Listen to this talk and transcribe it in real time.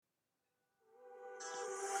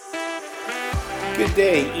Good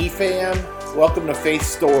day, eFam. Welcome to Faith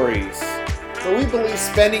Stories, where we believe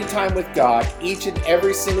spending time with God each and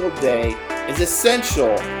every single day is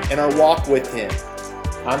essential in our walk with Him.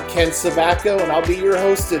 I'm Ken Savacco, and I'll be your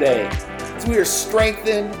host today as we are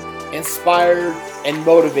strengthened, inspired, and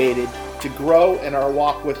motivated to grow in our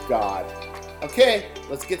walk with God. Okay,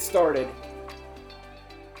 let's get started.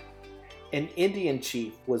 An Indian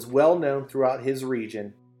chief was well known throughout his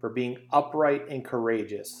region for being upright and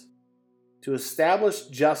courageous. To establish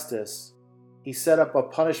justice, he set up a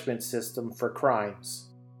punishment system for crimes.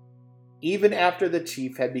 Even after the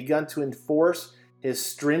chief had begun to enforce his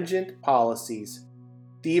stringent policies,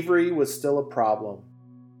 thievery was still a problem.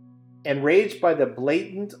 Enraged by the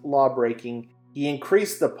blatant lawbreaking, he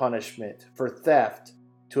increased the punishment for theft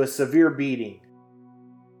to a severe beating.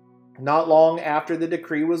 Not long after the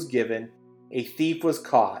decree was given, a thief was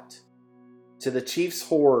caught. To the chief's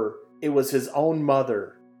horror, it was his own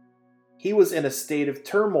mother. He was in a state of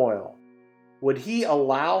turmoil. Would he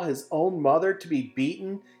allow his own mother to be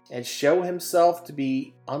beaten and show himself to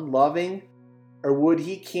be unloving? Or would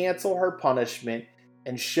he cancel her punishment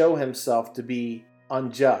and show himself to be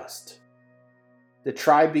unjust? The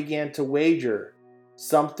tribe began to wager,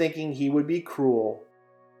 some thinking he would be cruel,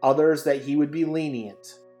 others that he would be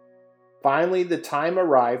lenient. Finally, the time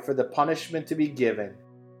arrived for the punishment to be given.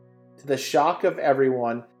 To the shock of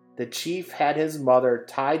everyone, the chief had his mother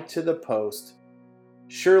tied to the post.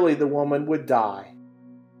 Surely the woman would die.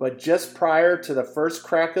 But just prior to the first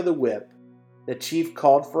crack of the whip, the chief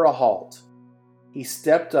called for a halt. He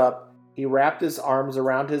stepped up, he wrapped his arms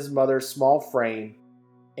around his mother's small frame,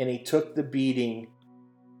 and he took the beating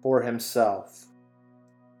for himself.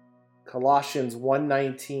 Colossians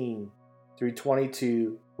 1:19 through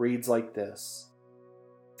 22 reads like this.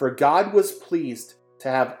 For God was pleased to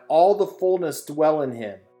have all the fullness dwell in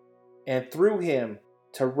him, and through him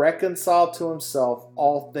to reconcile to himself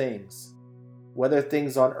all things, whether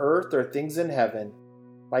things on earth or things in heaven,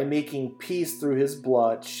 by making peace through his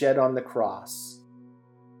blood shed on the cross.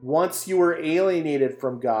 Once you were alienated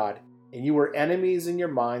from God, and you were enemies in your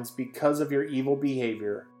minds because of your evil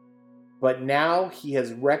behavior. But now he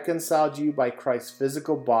has reconciled you by Christ's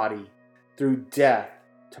physical body through death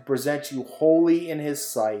to present you holy in his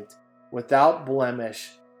sight, without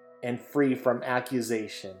blemish and free from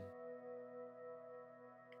accusation.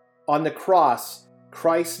 On the cross,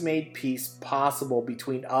 Christ made peace possible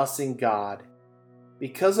between us and God.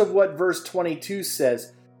 Because of what verse 22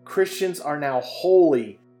 says, Christians are now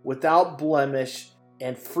holy, without blemish,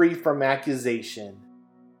 and free from accusation.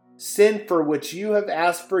 Sin for which you have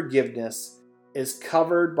asked forgiveness is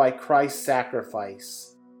covered by Christ's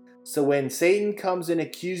sacrifice. So when Satan comes and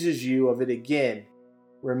accuses you of it again,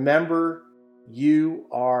 remember, you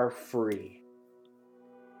are free.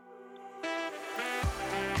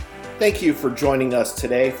 Thank you for joining us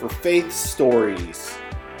today for Faith Stories.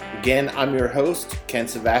 Again, I'm your host, Ken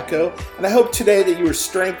Savacco, and I hope today that you are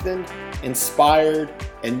strengthened, inspired,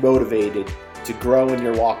 and motivated to grow in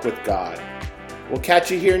your walk with God. We'll catch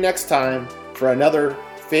you here next time for another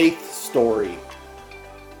Faith Story.